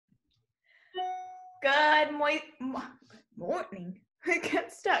Good morning. I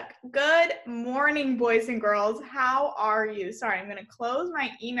get stuck. Good morning, boys and girls. How are you? Sorry, I'm going to close my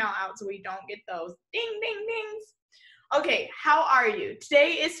email out so we don't get those ding, ding, dings. Okay, how are you?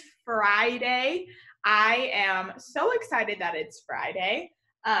 Today is Friday. I am so excited that it's Friday.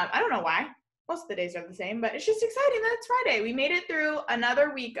 I don't know why. Most of the days are the same, but it's just exciting that it's Friday. We made it through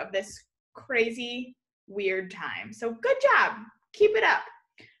another week of this crazy, weird time. So good job. Keep it up.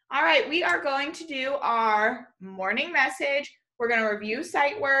 All right, we are going to do our morning message. We're going to review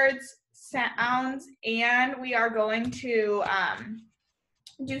sight words, sounds, and we are going to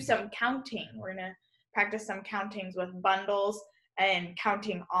do some counting. We're going to practice some countings with bundles and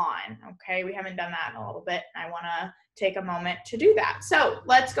counting on, okay? We haven't done that in a little bit. I want to take a moment to do that. So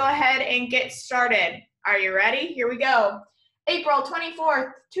let's go ahead and get started. Are you ready? Here we go. April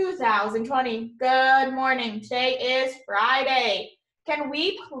 24th, 2020. Good morning. Today is Friday. Can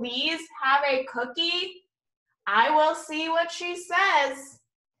we please have a cookie? I will see what she says.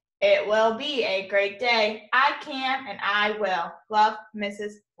 It will be a great day. I can and I will. Love,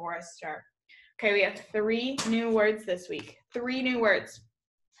 Mrs. Forrester. Okay, we have 3 new words this week. 3 new words.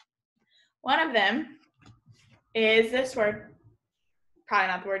 One of them is this word. Probably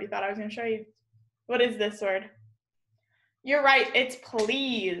not the word you thought I was going to show you. What is this word? You're right, it's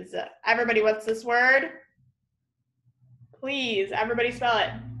please. Everybody, what's this word? Please. Everybody spell it.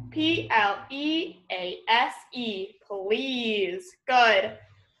 P-L-E-A-S-E. Please. Good.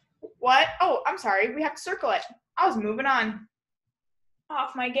 What? Oh, I'm sorry. We have to circle it. I was moving on.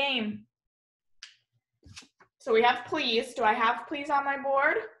 Off my game. So we have please. Do I have please on my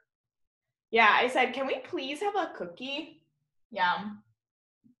board? Yeah, I said, can we please have a cookie? Yum.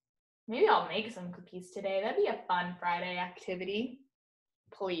 Maybe I'll make some cookies today. That'd be a fun Friday activity.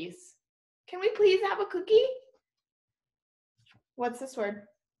 Please. Can we please have a cookie? What's this word?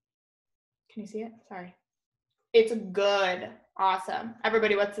 Can you see it? Sorry. It's good. Awesome.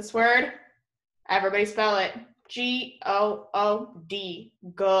 Everybody, what's this word? Everybody spell it. G-O-O-D.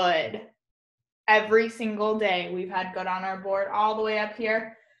 Good. Every single day we've had good on our board all the way up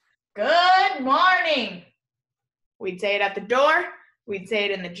here. Good morning. We'd say it at the door. We'd say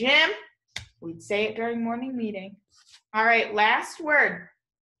it in the gym. We'd say it during morning meeting. All right, last word.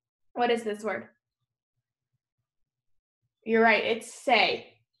 What is this word? You're right, it's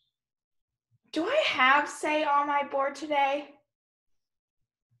say. Do I have say on my board today?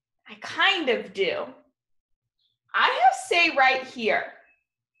 I kind of do. I have say right here,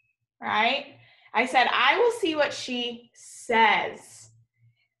 right? I said, I will see what she says.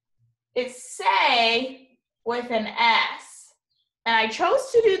 It's say with an S. And I chose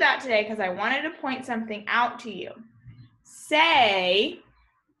to do that today because I wanted to point something out to you. Say,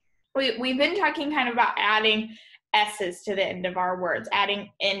 we've been talking kind of about adding S's to the end of our words,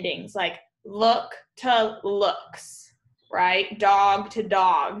 adding endings like look to looks, right? Dog to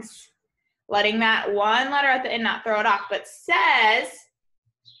dogs. Letting that one letter at the end not throw it off, but says,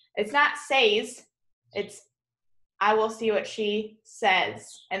 it's not says, it's I will see what she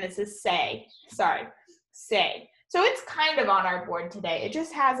says. And this is say, sorry, say. So it's kind of on our board today. It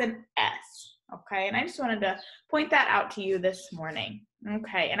just has an S, okay? And I just wanted to point that out to you this morning,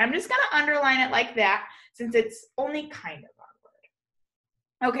 okay? And I'm just gonna underline it like that since it's only kind of our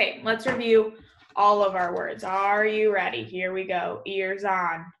word. Okay, let's review all of our words. Are you ready? Here we go, ears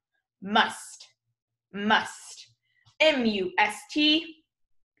on. Must, must. M-U-S-T,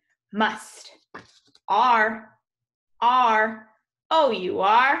 must. R,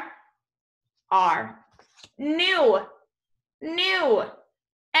 O-U-R, R. New, new.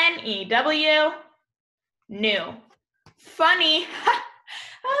 N-E-W, new. Funny,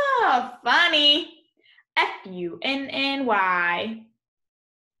 oh, funny. F-U-N-N-Y,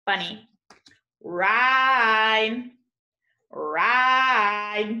 funny. Ride,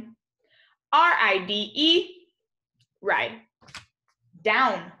 ride. R-I-D-E, ride.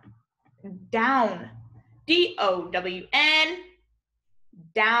 Down, down. D-O-W-N,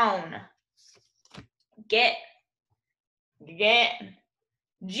 down. Get, get.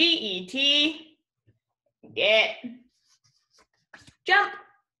 G-E-T, get. Jump,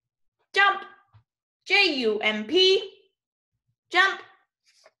 jump. J-U-M-P, jump.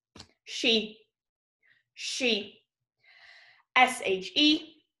 She, she.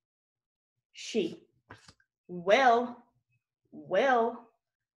 S-H-E, she. Will, will.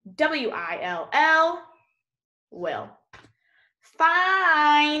 W-I-L-L, will.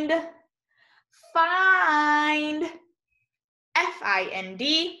 Find, find.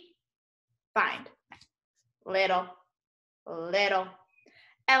 F-I-N-D, find. Little, little.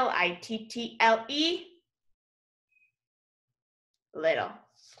 L-I-T-T-L-E, little.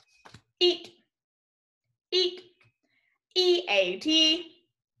 Eat, eat. E-A-T,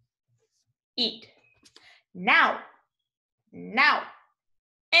 eat. Now, now.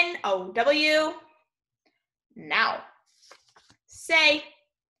 N-O-W, now. Say,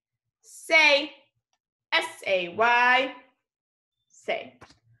 say. S-A-Y, say.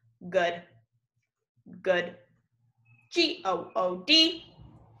 Good, good. G-O-O-D,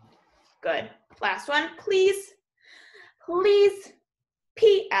 good. Last one, please, please.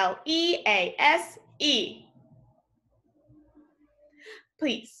 P-L-E-A-S-E,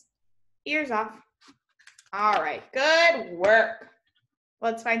 please. Ears off. All right, good work.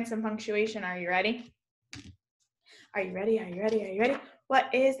 Let's find some punctuation. Are you ready? Are you ready? Are you ready? Are you ready?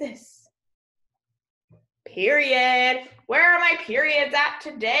 What is this? Period. Where are my periods at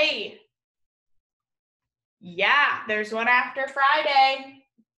today? Yeah, there's one after Friday.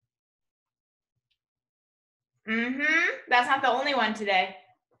 That's not the only one today.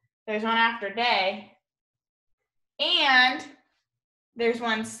 There's one after day. And there's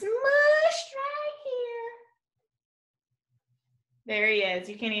one smushed right here. There he is.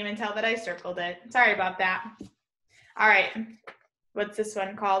 You can't even tell that I circled it. Sorry about that. All right. What's this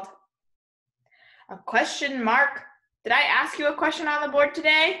one called? A question mark. Did I ask you a question on the board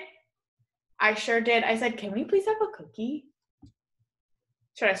today? I sure did. I said, can we please have a cookie?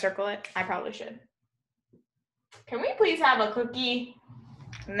 Should I circle it? I probably should. Can we please have a cookie?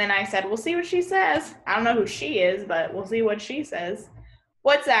 And then I said, we'll see what she says. I don't know who she is, but we'll see what she says.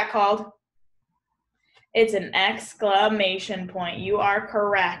 What's that called? It's an exclamation point. You are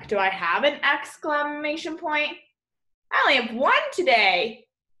correct. Do I have an exclamation point? I only have one today.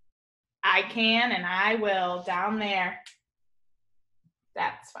 I can and I will down there.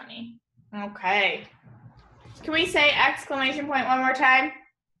 That's funny. Okay. Can we say exclamation point one more time?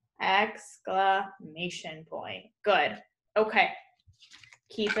 Exclamation point. Good. Okay.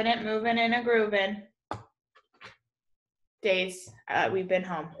 Keeping it moving and a grooving. Days we've been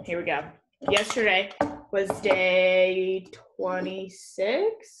home. Here we go. Yesterday was day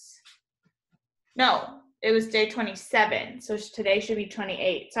 26. No, it was day 27. So today should be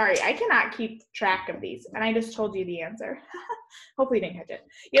 28. Sorry, I cannot keep track of these. And I just told you the answer. Hopefully you didn't catch it.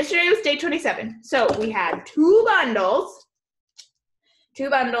 Yesterday was day 27. So we had two bundles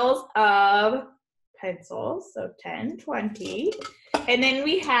of pencils. So 10, 20. And then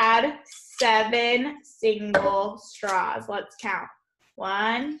we had 7 single straws. Let's count.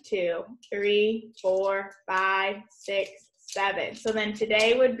 1, 2, 3, 4, 5, 6, 7. So then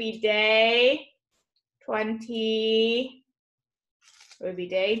today would be day 20. It would be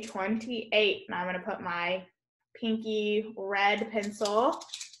day 28. And I'm going to put my pinky red pencil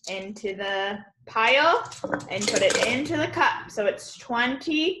into the pile and put it into the cup. So it's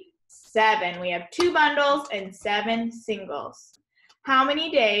 27. We have 2 bundles and 7 singles. How many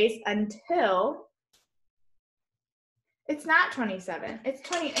days until it's not 27, it's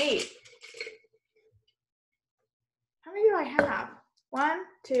 28? How many do I have? 1,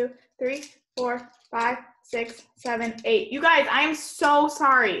 2, 3, 4, 5, 6, 7, 8. You guys, I'm so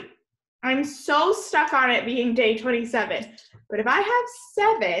sorry. I'm so stuck on it being day 27. But if I have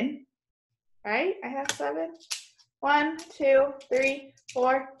 7, right? I have 7. 1, 2, 3,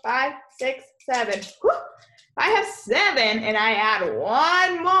 4, 5, 6, 7. Whew. If I have 7 and I add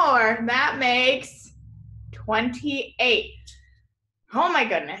 1 more, that makes 28. Oh my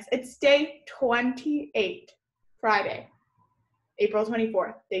goodness. It's day 28, Friday, April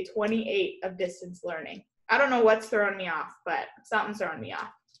 24th, day 28 of distance learning. I don't know what's throwing me off, but something's throwing me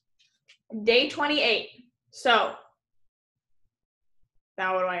off. Day 28. So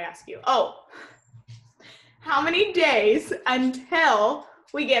now what do I ask you? Oh, how many days until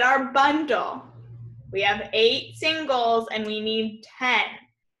we get our bundle? We have 8 singles and we need 10.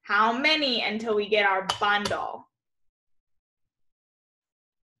 How many until we get our bundle?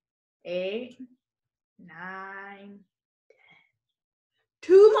 8, 9, 10.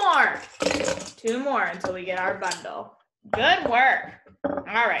 2 more. 2 more until we get our bundle. Good work.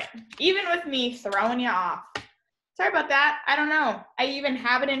 All right. Even with me throwing you off. Sorry about that. I don't know. I even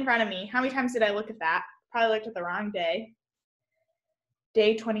have it in front of me. How many times did I look at that? Probably looked at the wrong day.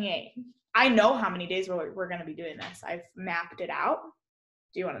 Day 28. I know how many days we're going to be doing this. I've mapped it out.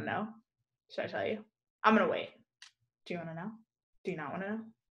 Do you want to know? Should I tell you? I'm going to wait. Do you want to know? Do you not want to know?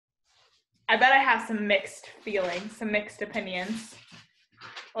 I bet I have some mixed feelings, some mixed opinions.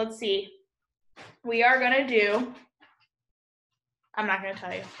 Let's see. We are going to do, I'm not going to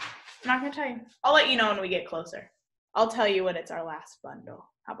tell you. I'm not going to tell you. I'll let you know when we get closer. I'll tell you when it's our last bundle.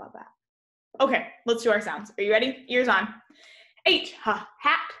 How about that? Okay, let's do our sounds. Are you ready? Ears on. H, ha,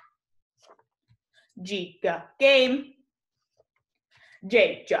 hat. G, game.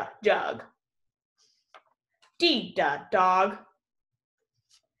 J, jug. D, dog.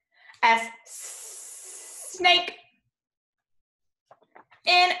 S, snake.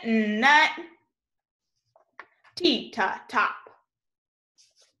 N, nut. T, top.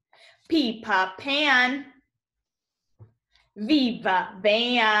 P, pan. V,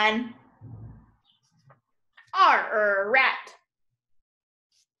 van. R, rat.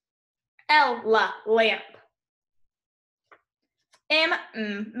 L, lamp.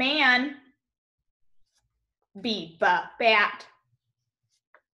 M, man. B, bat.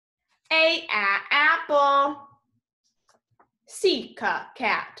 A, apple. C,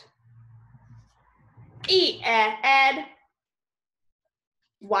 cat. E, ed.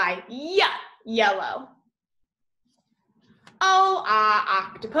 Y, yellow. O,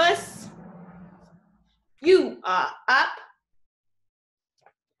 octopus. U, up.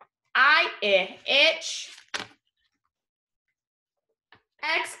 I, itch.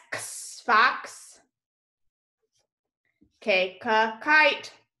 X, fox. K,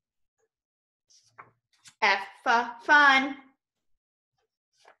 kite. F, fun.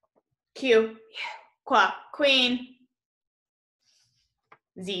 Q, queen.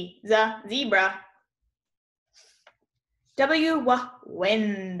 Z, zebra. W,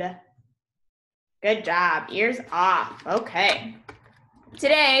 wind. Good job. Ears off. Okay.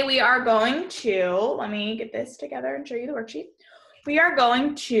 Today we are going to, let me get this together and show you the worksheet. We are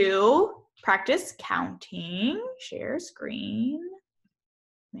going to practice counting. Share screen.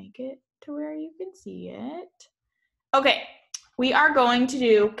 Make it to where you can see it. Okay. We are going to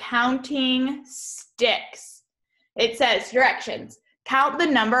do counting sticks. It says directions. Count the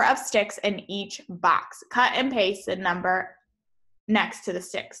number of sticks in each box. Cut and paste the number next to the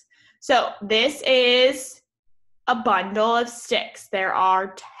sticks. So this is a bundle of sticks. There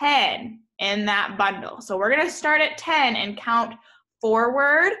are 10 in that bundle. So we're going to start at 10 and count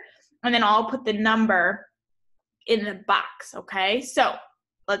forward, and then I'll put the number in the box, okay? So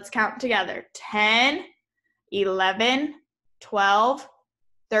let's count together. 10, 11, 12,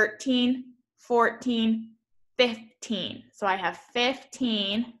 13, 14, 15. So I have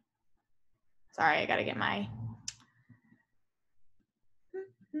 15. Sorry, I gotta get my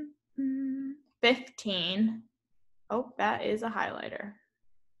 15. Oh, that is a highlighter.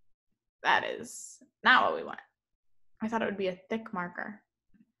 That is not what we want. I thought it would be a thick marker.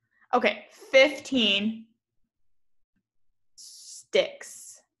 Okay, 15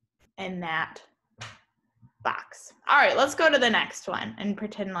 sticks in that box. All right, let's go to the next one and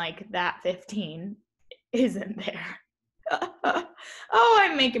pretend like that 15 isn't there. Oh,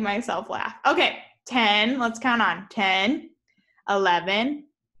 I'm making myself laugh. Okay, 10, let's count on. 10, 11,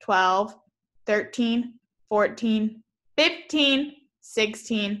 12, 13, 14, 15,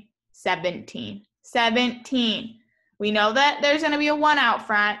 16, 17. 17. We know that there's going to be a 1 out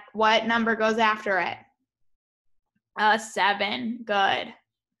front. What number goes after it? 7. Good.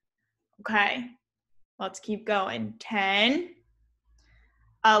 Okay. Let's keep going. 10,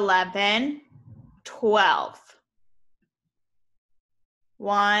 11, 12.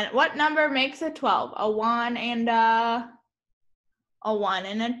 1. What number makes a 12? A 1 and a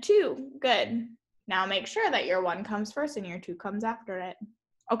 2. Good. Now make sure that your 1 comes first and your 2 comes after it.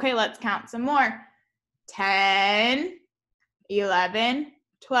 Okay, let's count some more. 10, 11,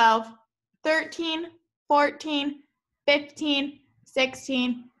 12, 13, 14, 15,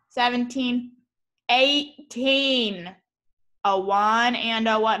 16, 17, 18. A 1 and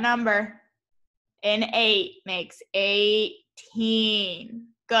a what number? An 8 makes 18.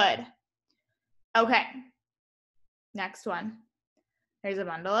 Good. Okay. Next one. There's a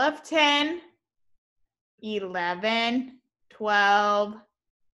bundle of 10, 11, 12,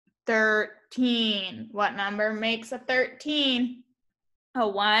 13. What number makes a 13? A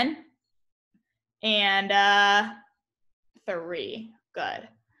 1 and a 3. Good.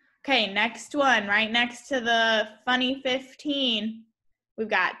 Okay, next one, right next to the funny 15. We've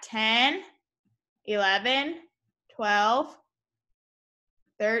got 10, 11, 12,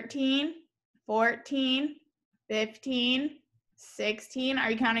 13, 14, 15, 16. Are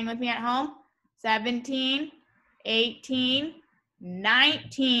you counting with me at home? 17, 18,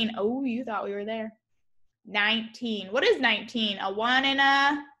 19. Oh, you thought we were there. 19. What is 19? A 1 and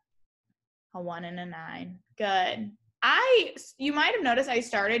a 9. Good. You might have noticed I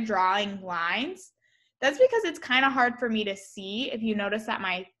started drawing lines. That's because it's kind of hard for me to see. If you notice that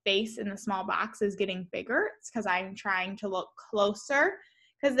my face in the small box is getting bigger, it's because I'm trying to look closer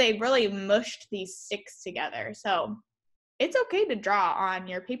because they've really mushed these sticks together. So it's okay to draw on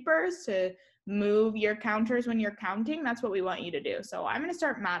your papers, to move your counters when you're counting. That's what we want you to do. So I'm going to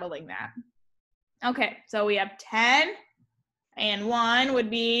start modeling that. Okay, so we have 10 and 1 would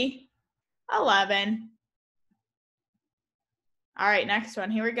be 11. All right, next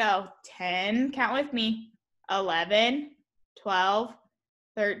one. Here we go. 10, count with me. 11, 12,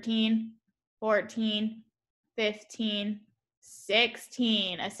 13, 14, 15,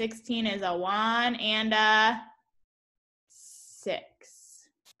 16. A 16 is a 1 and a 6.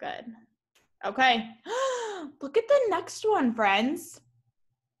 Good. Okay. Look at the next one, friends.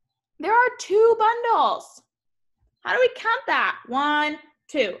 There are 2 bundles. How do we count that? 1,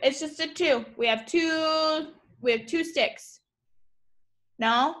 2. It's just a 2. We have 2 sticks.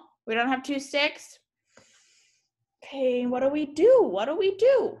 No? We don't have 2 sticks? Okay, what do we do? What do we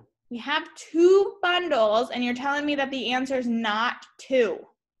do? We have 2 bundles, and you're telling me that the answer is not 2.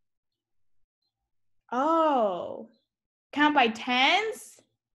 Oh. Count by tens?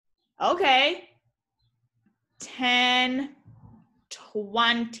 Okay. 10,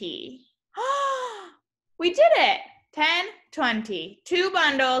 20. We did it. 10, 20. 2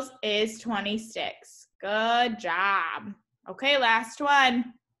 bundles is 20 sticks. Good job. Okay, last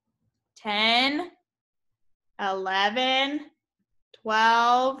one. 10, 11,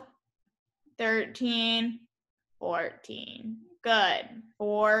 12, 13, 14. Good.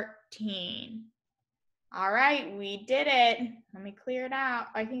 14. All right, we did it. Let me clear it out.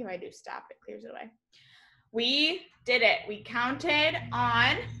 I think if I do stop, it clears it away. We did it. We counted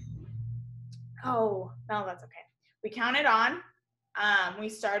on, oh, no, that's okay. We counted on, we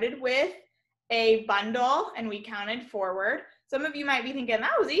started with a bundle and we counted forward. Some of you might be thinking,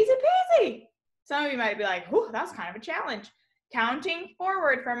 that was easy peasy. Some of you might be like, whew, that's kind of a challenge. Counting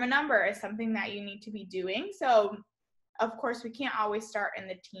forward from a number is something that you need to be doing. So, of course, we can't always start in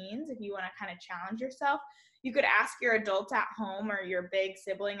the teens. If you want to kind of challenge yourself, you could ask your adult at home or your big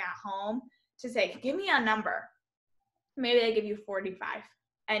sibling at home to say, give me a number. Maybe they give you 45.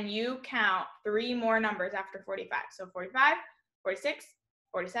 And you count 3 more numbers after 45. So 45, 46,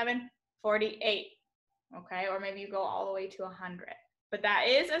 47, 48. Okay, or maybe you go all the way to 100. But that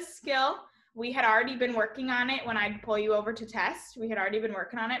is a skill. We had already been working on it when I'd pull you over to test. We had already been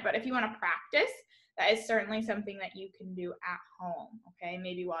working on it. But if you want to practice, that is certainly something that you can do at home. Okay,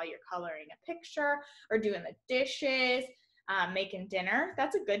 maybe while you're coloring a picture or doing the dishes, making dinner.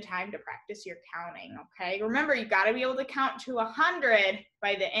 That's a good time to practice your counting. Okay, remember, you got to be able to count to 100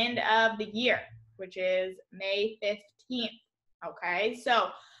 by the end of the year, which is May 15th. Okay, so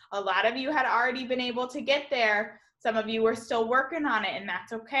a lot of you had already been able to get there. Some of you were still working on it, and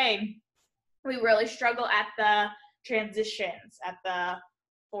that's okay. We really struggle at the transitions, at the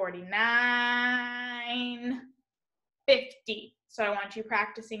 49, 50. So I want you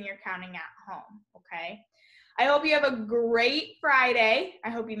practicing your counting at home, okay? I hope you have a great Friday. I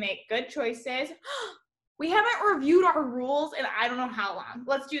hope you make good choices. We haven't reviewed our rules in I don't know how long.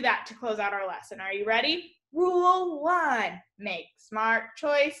 Let's do that to close out our lesson. Are you ready? Rule 1, make smart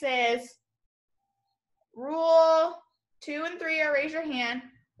choices. Rule 2 and 3 are raise your hand.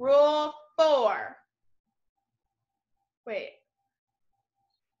 Rule 4. Wait.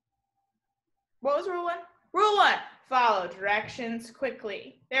 What was rule 1? Rule 1, follow directions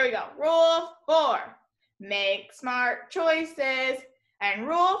quickly. There we go. Rule 4, make smart choices. And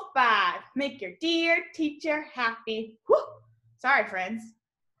rule 5, make your dear teacher happy. Whew. Sorry, friends.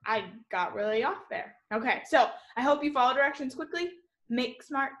 I got really off there. Okay, so I hope you follow directions quickly, make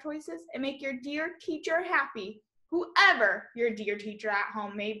smart choices, and make your dear teacher happy, whoever your dear teacher at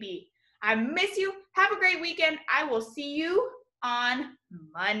home may be. I miss you. Have a great weekend. I will see you on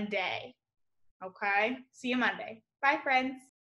Monday. Okay? See you Monday. Bye, friends.